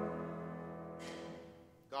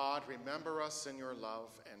 God, remember us in your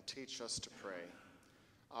love and teach us to pray.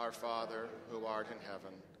 Our Father, who art in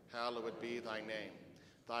heaven, hallowed be thy name.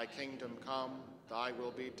 Thy kingdom come, thy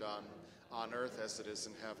will be done, on earth as it is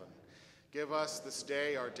in heaven. Give us this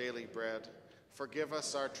day our daily bread. Forgive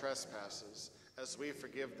us our trespasses, as we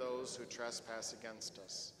forgive those who trespass against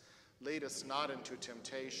us. Lead us not into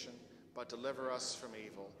temptation, but deliver us from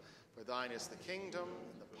evil. For thine is the kingdom,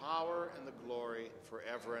 and the power, and the glory,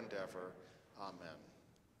 forever and ever. Amen.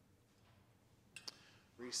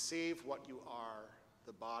 Receive what you are,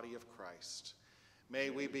 the body of Christ. May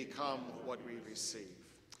we become what we receive.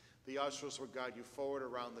 The ushers will guide you forward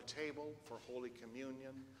around the table for Holy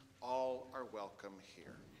Communion. All are welcome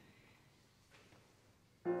here.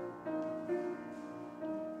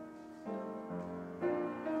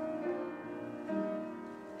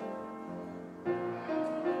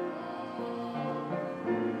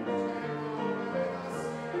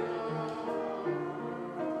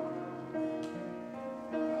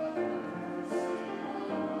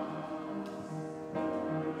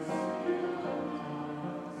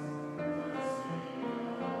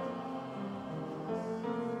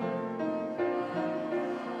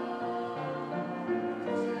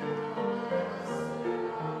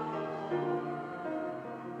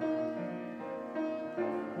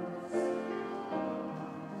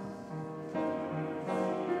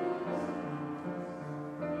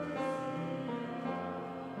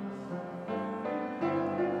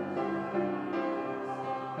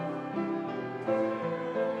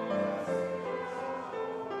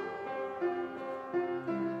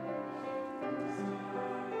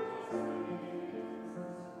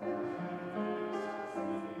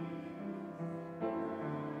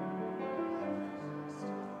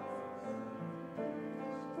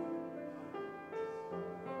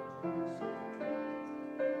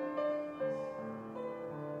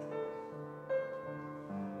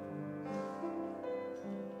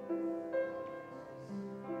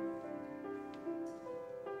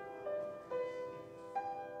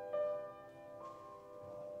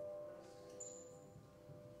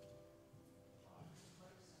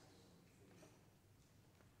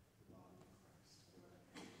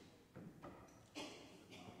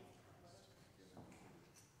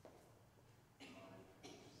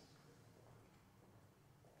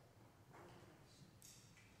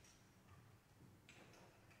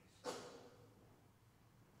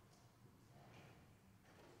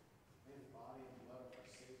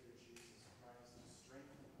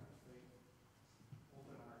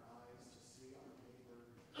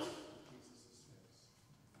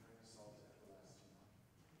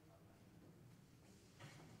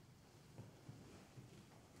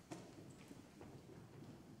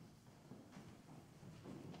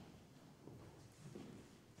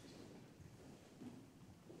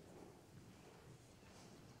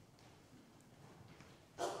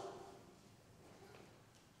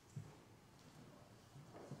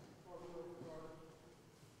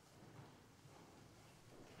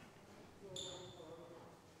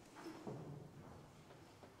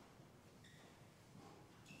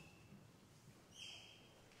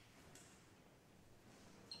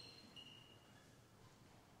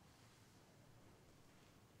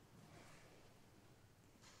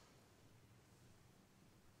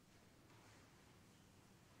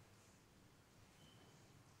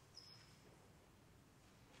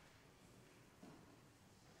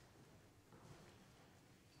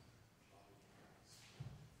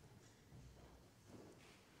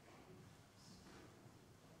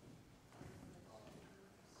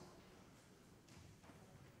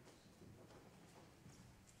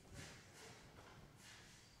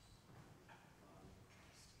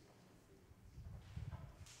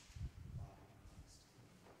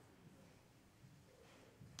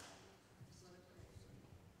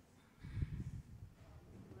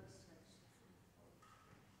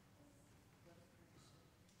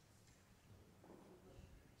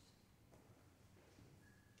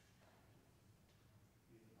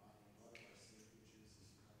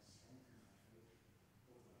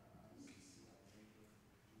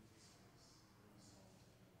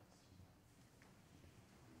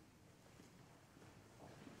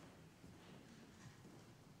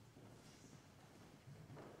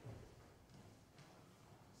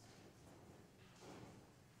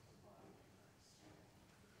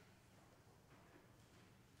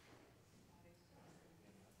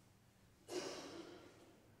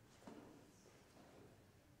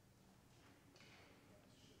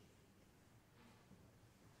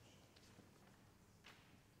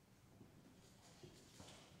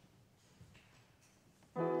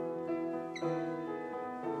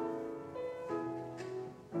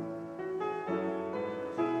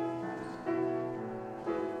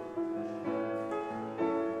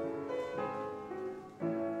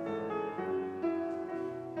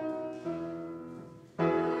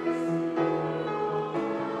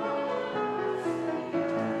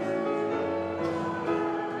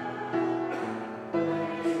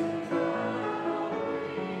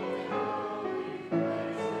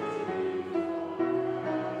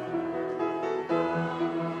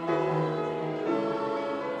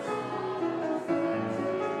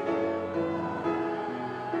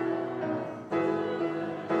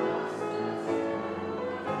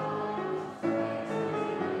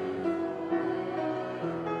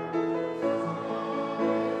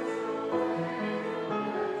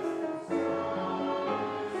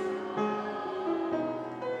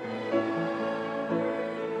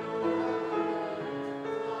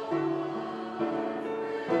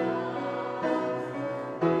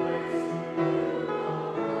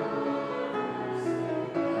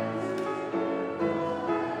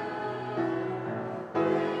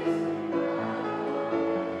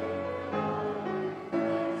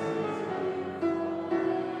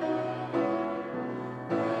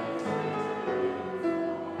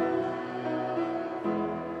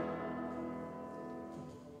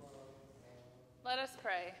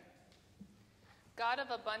 God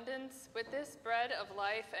of abundance, with this bread of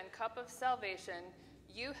life and cup of salvation,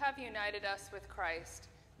 you have united us with Christ,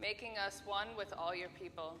 making us one with all your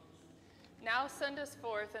people. Now send us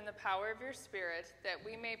forth in the power of your Spirit, that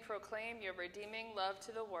we may proclaim your redeeming love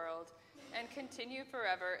to the world and continue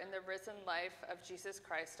forever in the risen life of Jesus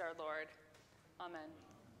Christ our Lord. Amen.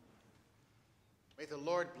 May the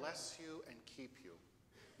Lord bless you and keep you.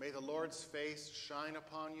 May the Lord's face shine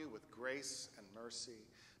upon you with grace and mercy.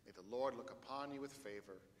 May the Lord look upon you with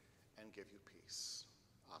favor and give you peace.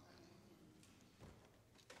 Amen.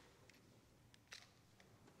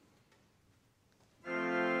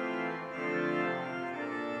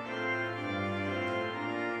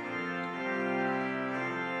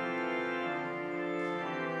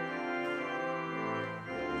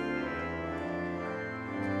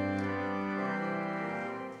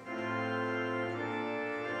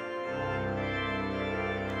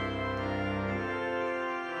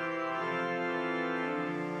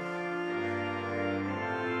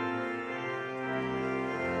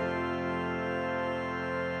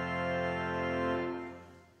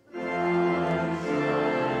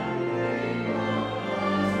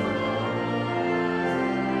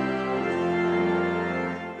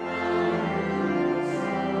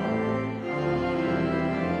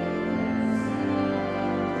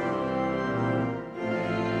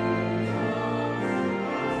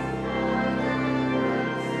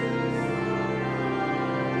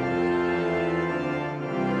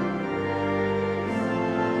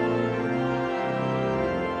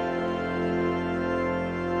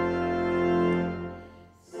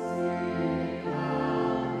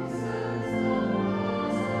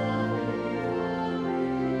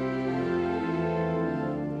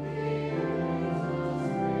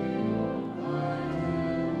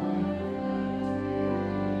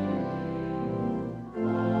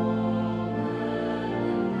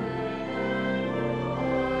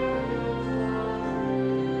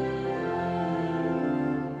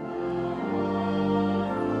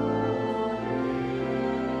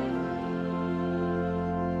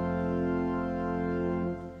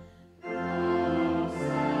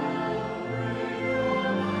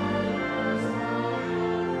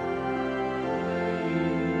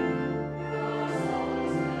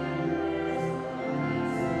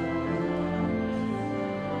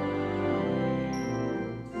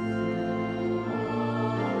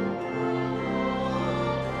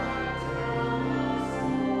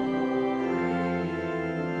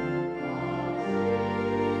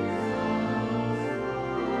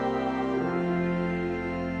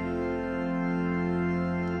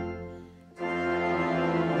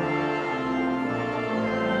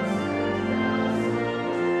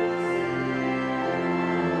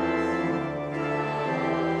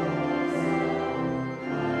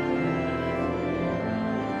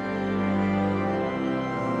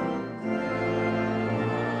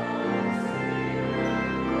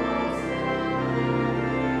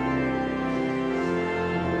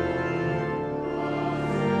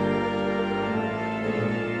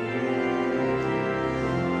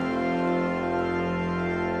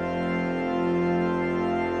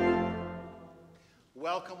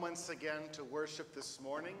 Welcome once again to worship this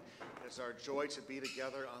morning. It is our joy to be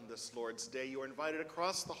together on this Lord's Day. You are invited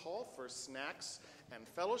across the hall for snacks and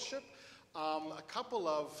fellowship. A couple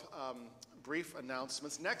of brief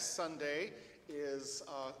announcements. Next Sunday is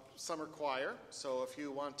summer choir, so if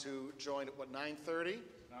you want to join at 9:30?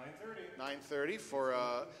 9:30 for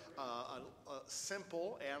a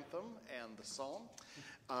simple anthem and the psalm.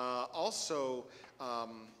 Also,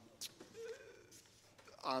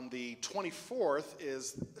 on the 24th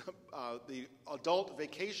is the Adult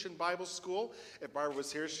Vacation Bible School. If Barbara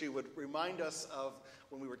was here, she would remind us of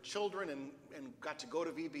when we were children and got to go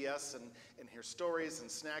to VBS and hear stories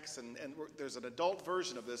and snacks. And there's an adult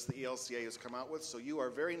version of this the ELCA has come out with, so you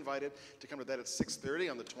are very invited to come to that at 6:30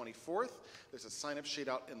 on the 24th. There's a sign-up sheet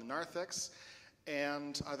out in the narthex.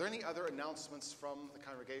 And are there any other announcements from the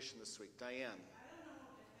congregation this week? Diane?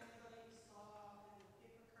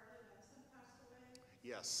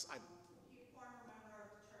 Yes. Former member of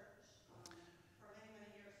the church. For many,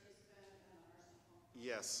 many years, he's been in the nursing home.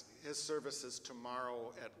 Yes, his service is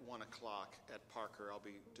tomorrow at 1 o'clock at Parker. I'll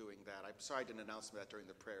be doing that. I'm sorry I didn't announce that during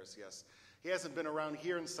the prayers, yes. He hasn't been around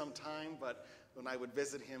here in some time, but when I would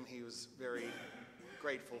visit him, he was very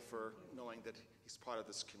grateful for knowing that he's part of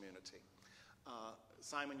this community.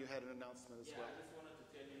 Simon, you had an announcement as well? I just wanted to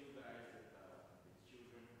tell you guys that the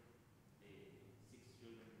children, the 6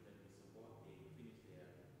 children that we support, they finished their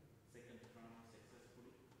second term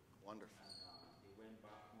successfully. Wonderful. And they went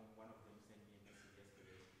back home. One of them sent me a message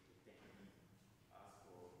yesterday to thank me, ask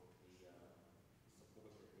for the support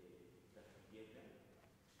that we gave them.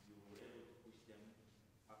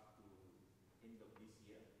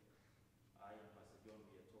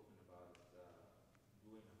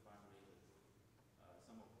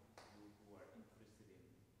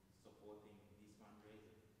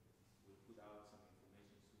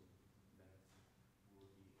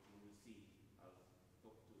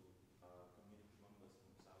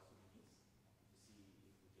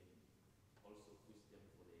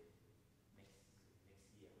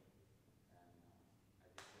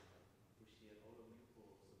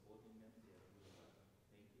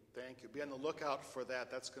 Thank you. Be on the lookout for that.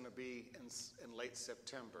 That's going to be in late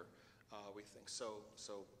September, we think. So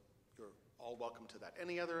you're all welcome to that.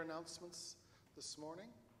 Any other announcements this morning?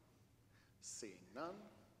 Seeing none.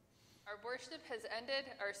 Our worship has ended.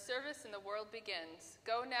 Our service in the world begins.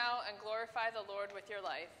 Go now and glorify the Lord with your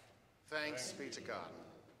life. Thanks be to God.